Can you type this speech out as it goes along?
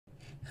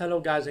Hello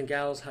guys and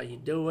gals, how you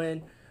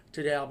doing?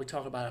 Today I'll be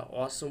talking about an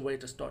awesome way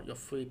to start your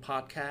free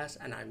podcast,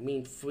 and I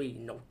mean free,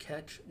 no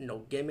catch, no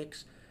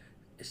gimmicks.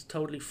 It's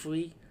totally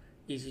free,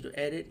 easy to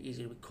edit,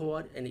 easy to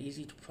record, and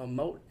easy to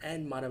promote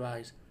and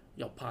monetize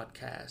your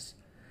podcast.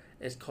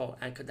 It's called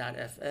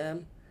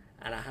Anchor.fm,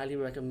 and I highly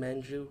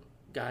recommend you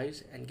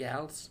guys and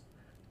gals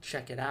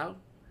check it out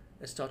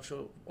and start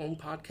your own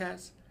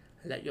podcast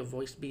and let your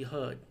voice be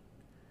heard.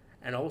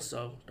 And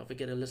also, don't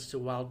forget to listen to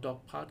Wild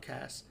Dog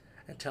Podcast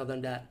and tell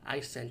them that I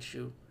sent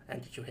you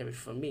and that you hear it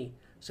from me.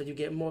 So you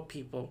get more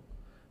people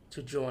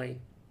to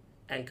join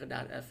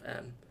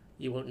Anchor.fm.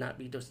 You will not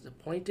be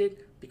disappointed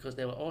because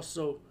they will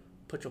also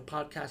put your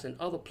podcast in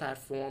other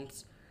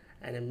platforms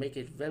and then make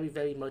it very,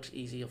 very much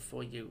easier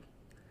for you.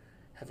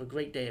 Have a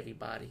great day,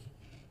 everybody.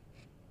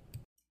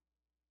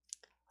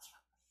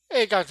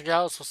 Hey guys and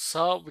gals, what's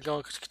up? We're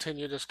going to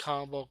continue this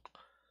comic book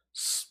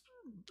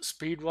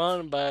speed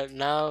run, but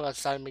now I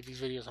decided to make these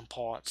videos in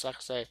parts. Like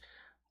I say,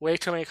 way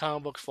too many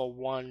comic books for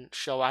one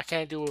show. I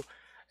can't do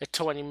a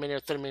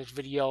 20-minute, 30-minute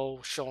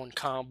video showing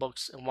comic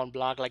books in one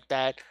blog like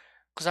that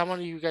because I want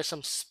to give you guys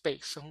some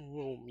space, some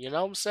room. You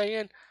know what I'm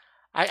saying?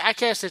 I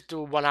can't sit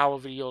through 1 hour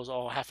videos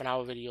or half an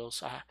hour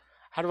videos. I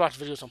had to watch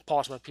videos in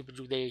parts when people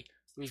do their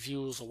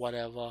reviews or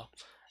whatever.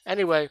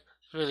 Anyway,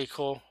 really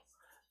cool.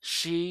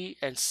 She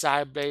and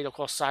Cyblade, of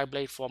course,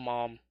 Cyblade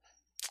from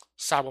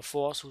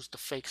Cyberforce, who's the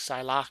fake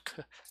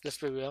Psylocke. Let's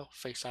be real,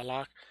 fake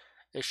Psylocke.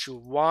 Issue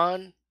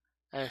 1,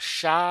 and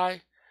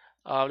Shy.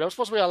 There was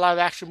supposed to be a live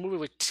action movie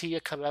with Tia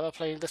Carrera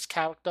playing this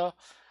character.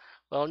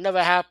 Well, it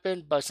never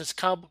happened, but since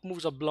comic book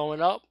movies are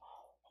blowing up,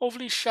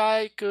 hopefully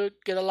Shy could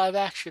get a live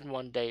action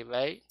one day,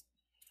 right?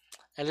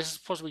 And this is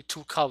supposed to be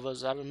two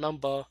covers. I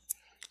remember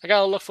I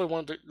gotta look for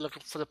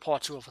looking for the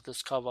part two for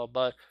this cover,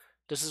 but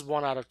this is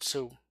one out of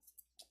two.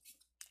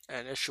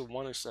 And issue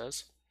 1 it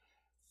says.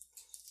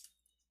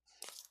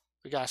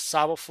 We got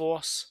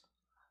Cyberforce.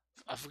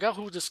 I forgot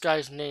who this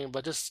guy's name,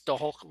 but this is the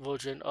Hulk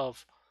version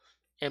of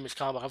Image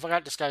Comic. I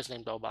forgot this guy's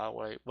name though, by the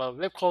way. But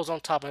rip clothes on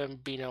top of him,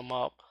 beating him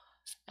up,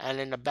 and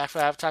in the back for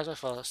advertisement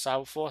for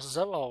Cyberforce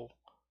Zero.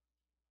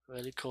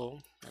 Really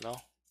cool, you know.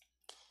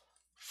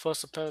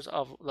 First appearance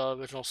of the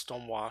original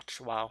Stormwatch.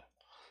 Wow.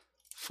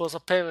 First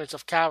appearance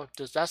of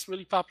characters. That's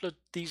really popular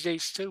these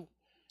days too.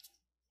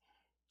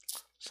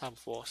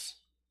 Cyberforce.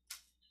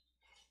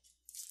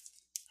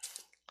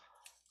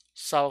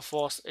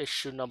 Cyberforce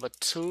issue number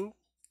 2.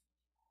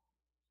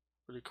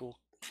 Really cool.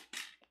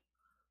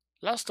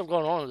 A lot of stuff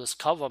going on in this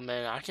cover,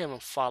 man. I can't even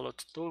follow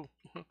it through.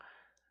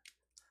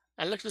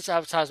 And look at this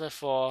advertisement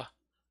for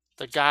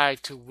the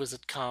guide to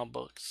Wizard comic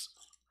books.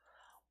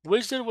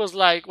 Wizard was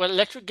like when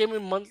Electric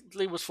Gaming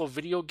Monthly was for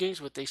video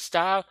games with a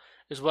style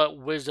is what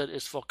Wizard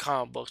is for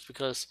comic books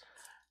because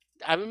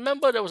I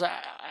remember there was an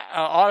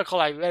article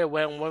I read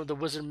where one of the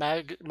Wizard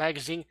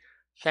magazine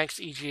thanks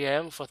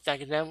EGM for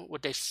thanking them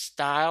with their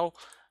style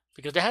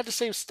because they had the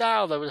same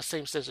style, they were the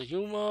same sense of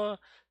humor,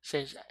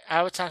 same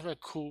advertisement,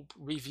 cool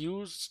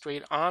reviews,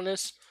 straight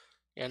honest,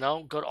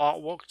 good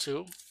artwork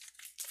too.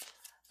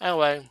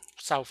 Anyway,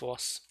 South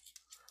Force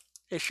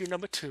issue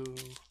number 2.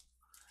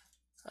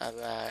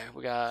 Alright,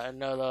 we got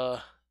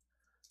another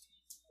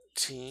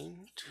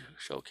team to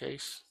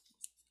showcase.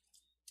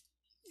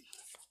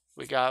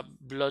 We got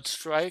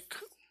Bloodstrike.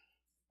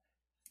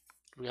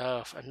 We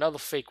have another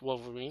fake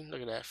Wolverine.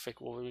 Look at that fake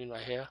Wolverine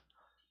right here.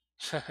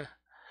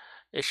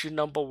 Issue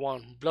number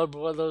 1, Blood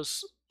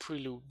Brothers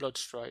Prelude,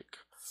 Bloodstrike.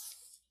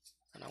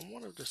 And I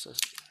wonder if this is.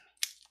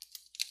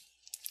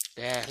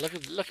 Yeah,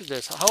 look at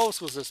this. How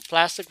else was this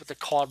plastic with the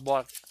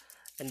cardboard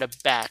in the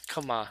back?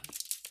 Come on.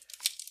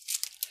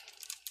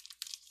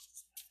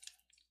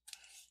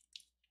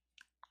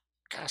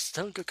 God,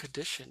 still in good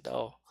condition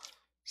though.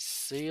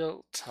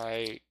 Seal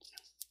tight.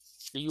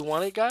 Do you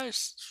want it,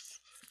 guys?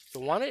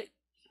 You want it?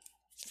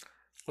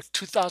 With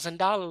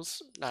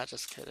 $2,000? Nah,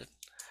 just kidding.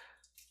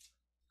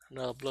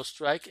 Another Blood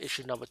Strike,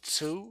 issue number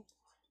 2.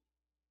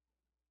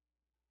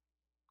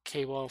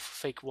 Cable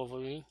for fake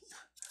Wolverine.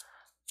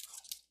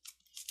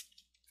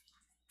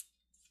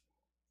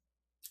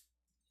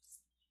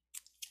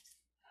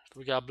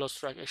 We got Blood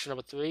Strike, issue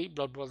number 3.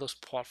 Blood Brothers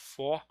Part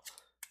 4.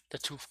 The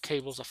two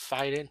cables are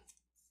fighting.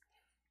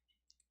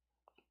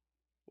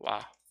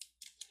 Wow.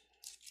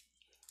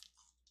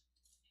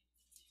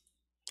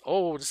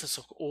 Oh, this is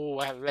so. Oh,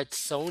 I read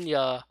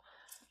Sonya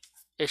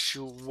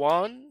issue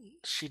 1.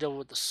 Sheeta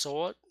with the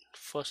sword,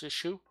 first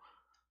issue.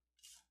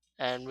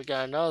 And we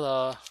got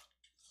another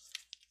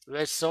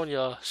Red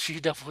Sonya,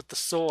 Sheeta with the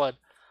sword,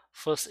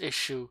 first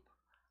issue.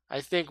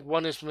 I think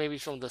one is maybe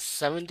from the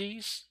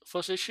 70s,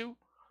 first issue,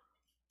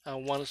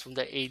 and one is from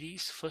the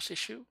 80s, first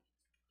issue.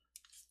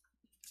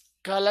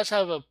 God, let's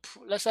have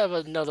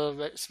another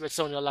Red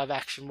Sonya live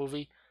action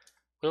movie.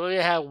 We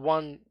already had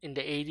one in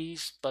the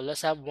 80s, but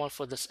let's have one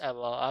for this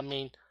era. I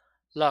mean,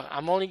 look,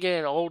 I'm only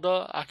getting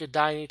older. I could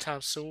die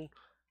anytime soon.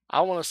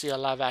 I want to see a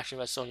live action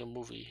Red Sonja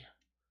movie.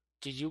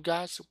 Do you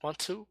guys want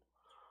to?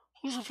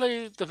 Who's to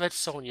play the Red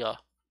Sonja?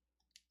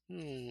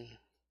 Hmm,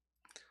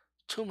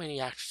 too many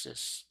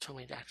actresses. Too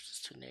many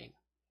actresses to name.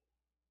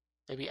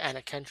 Maybe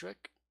Anna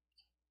Kendrick?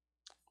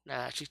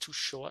 Nah, she's too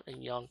short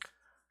and young.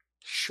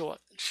 Short.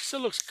 She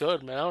still looks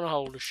good, man. I don't know how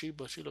old is she,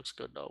 but she looks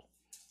good though.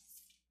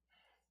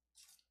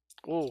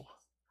 Ooh,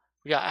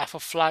 we got Alpha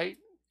Flight,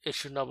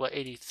 issue number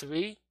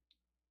 83.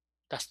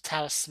 That's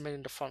Talisman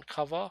in the front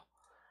cover.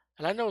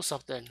 And I know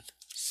something.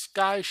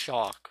 Sky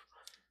Shark.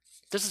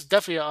 This is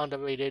definitely an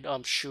underrated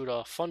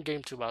shooter. Fun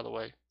game too, by the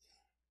way.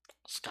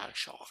 Sky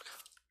Shark.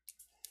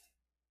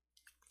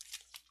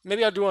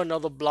 Maybe I'll do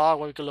another blog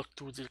where we can look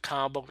through the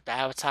comic book with the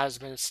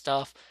advertisement and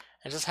stuff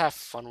and just have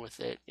fun with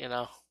it, you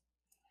know.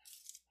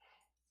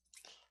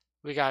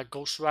 We got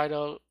Ghost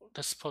Rider.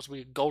 This is supposed to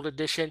be a gold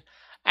edition.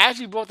 I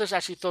actually bought this,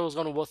 actually thought it was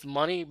going to be worth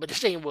money, but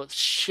this ain't worth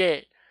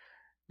shit.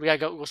 We got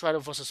Ghost Rider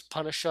versus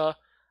Punisher.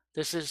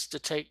 This is the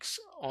takes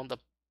on the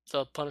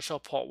Punisher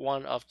part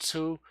 1 of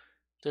 2.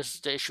 This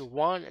is the issue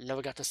 1. I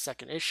never got the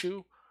second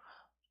issue.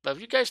 But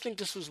if you guys think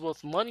this was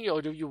worth money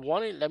or do you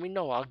want it, let me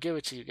know. I'll give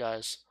it to you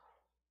guys.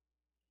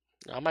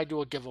 I might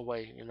do a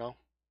giveaway, you know.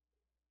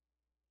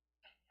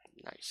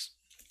 Nice.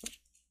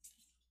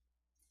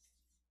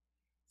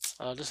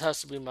 This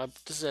has to be my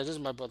this is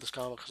my brother's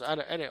comic because I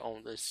didn't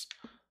own this,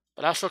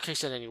 but I'll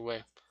showcase it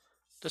anyway.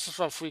 This is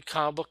from Free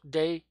Comic Book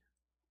Day,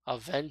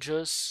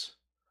 Avengers.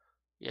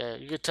 Yeah,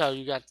 you can tell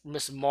you got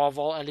Miss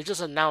Marvel, and they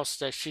just announced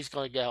that she's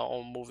gonna get her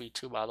own movie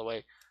too. By the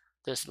way,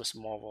 this Miss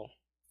Marvel.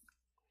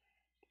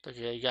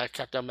 Okay, you got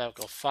Captain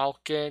America,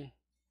 Falcon. You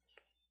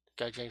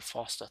got Jane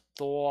Foster,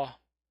 Thor.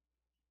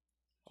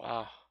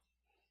 Wow,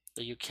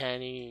 the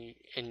Uncanny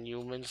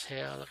Inhumans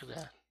here. Look at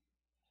that.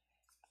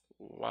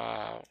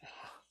 Wow.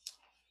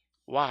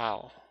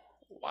 Wow.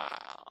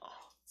 Wow.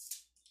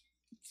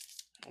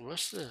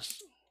 What's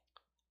this?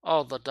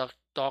 Oh, the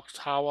Dark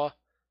Tower.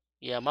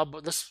 Yeah,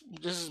 this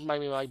is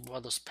my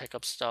brother's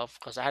pickup stuff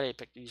because I didn't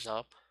pick these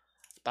up.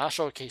 But I'll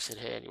showcase it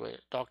here anyway.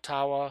 Dark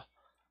Tower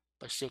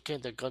by Steel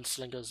King, the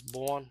Gunslinger's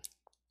Born.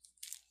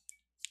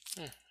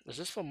 Is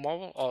this from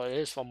Marvel? Oh, it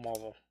is from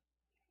Marvel.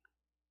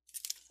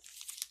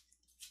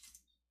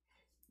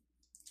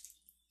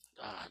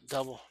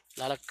 Double. A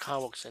lot of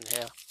comics in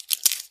here.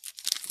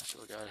 That's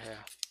what we got here.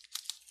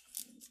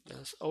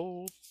 Let's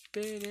open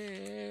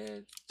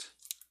it.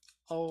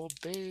 Oh,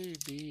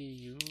 baby,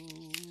 you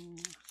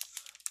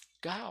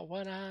got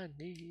what I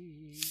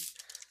need.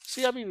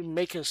 See, I've been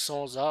making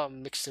songs up,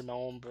 mixing my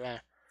own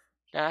brand.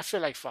 And I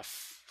feel like for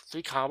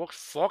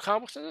 4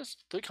 comics in this?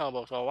 3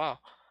 comics, oh wow.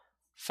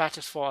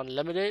 Fantastic Four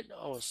Unlimited,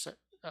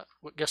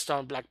 guest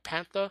star Black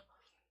Panther.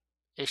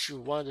 Issue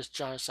 1, this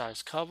giant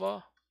size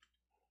cover.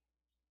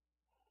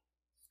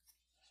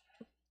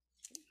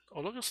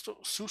 Oh, look at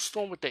Sue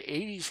Storm with the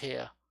 80s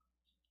hair.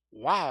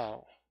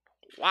 Wow.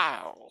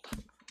 Wow.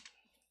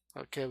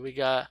 Okay, we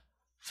got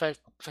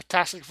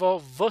Fantastic Four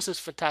versus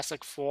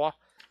Fantastic Four,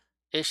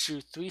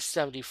 issue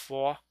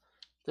 374.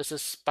 This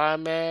is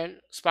Spider-Man,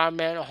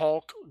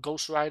 Hulk,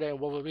 Ghost Rider, and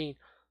Wolverine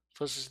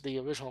versus the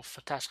original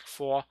Fantastic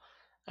Four.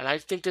 And I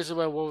think this is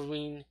when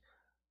Wolverine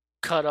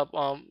cut up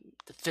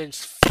the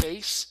Thin's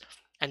face,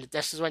 and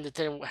this is when the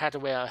Thin had to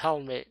wear a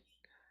helmet.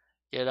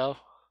 You know,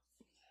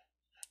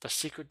 the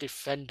Secret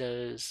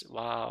Defenders.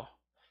 Wow.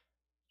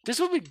 This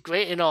would be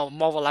great in a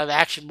Marvel live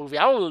action movie.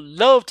 I would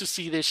love to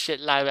see this shit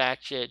live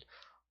action.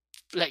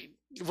 Like,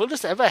 will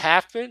this ever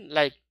happen?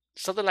 Like,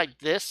 something like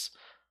this?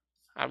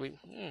 I mean,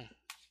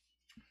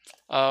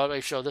 let me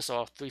show this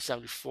off.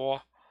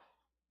 374.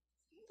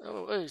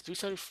 Oh, wait,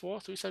 374?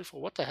 374?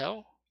 What the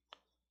hell?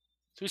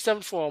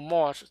 374 in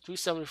March,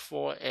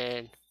 374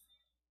 in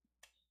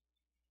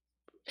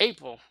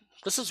April.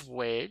 This is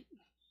weird.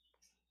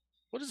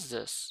 What is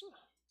this?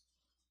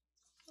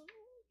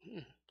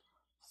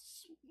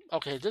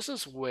 Okay, this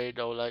is weird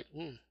though. Like,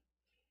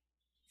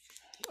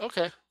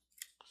 okay,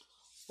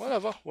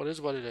 whatever. What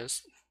is what it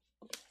is.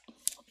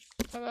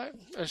 All right,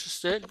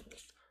 interested.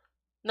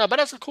 No, but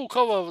that's a cool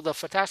cover of the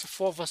Fantastic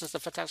Four versus the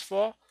Fantastic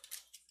Four.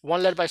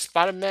 One led by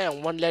Spider-Man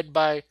and one led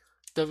by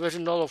the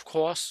original, of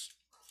course.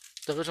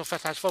 The original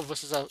Fantastic Four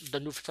versus the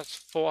new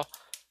Fantastic Four.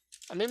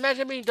 I mean,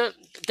 imagine me.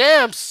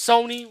 Damn,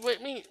 Sony.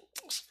 Wait, me.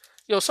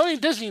 Yo, Sony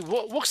and Disney,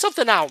 work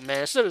something out,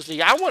 man. Seriously,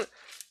 I want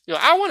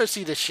to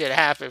see this shit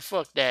happen.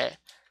 Fuck that.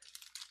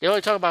 They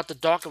only talk about the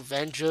Dark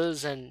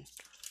Avengers, and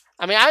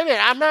I mean,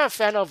 I'm not a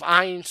fan of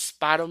Iron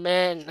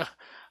Spider-Man,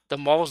 the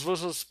Marvel's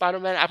version of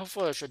Spider-Man. I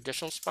prefer a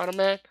traditional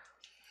Spider-Man.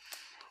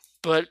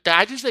 But the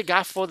ideas they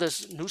got for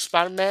this new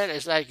Spider-Man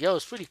is like, yo,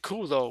 it's pretty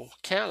cool though.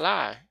 Can't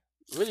lie,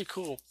 really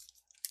cool.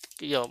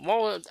 Yo,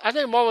 Marvel, I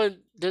think Marvel and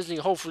Disney,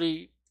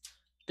 hopefully,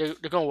 they're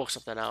gonna work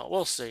something out.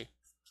 We'll see.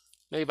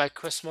 Maybe by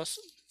Christmas.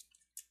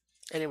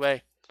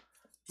 Anyway,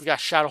 we got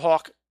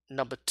Shadowhawk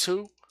number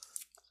 2.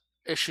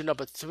 Issue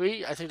number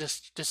 3. I think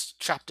this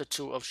chapter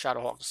 2 of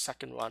Shadowhawk, the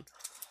second one.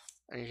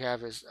 And you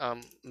have his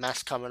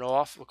mask coming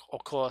off.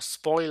 Of course,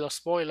 spoiler,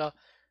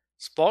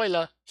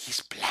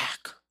 he's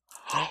black.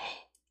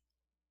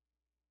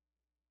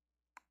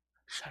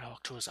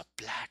 Shadowhawk 2 is a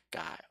black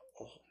guy.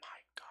 Oh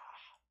my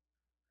god.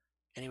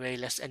 Anyway,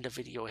 let's end the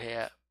video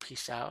here.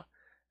 Peace out.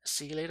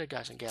 See you later,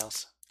 guys and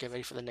gals. Get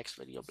ready for the next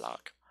video blog.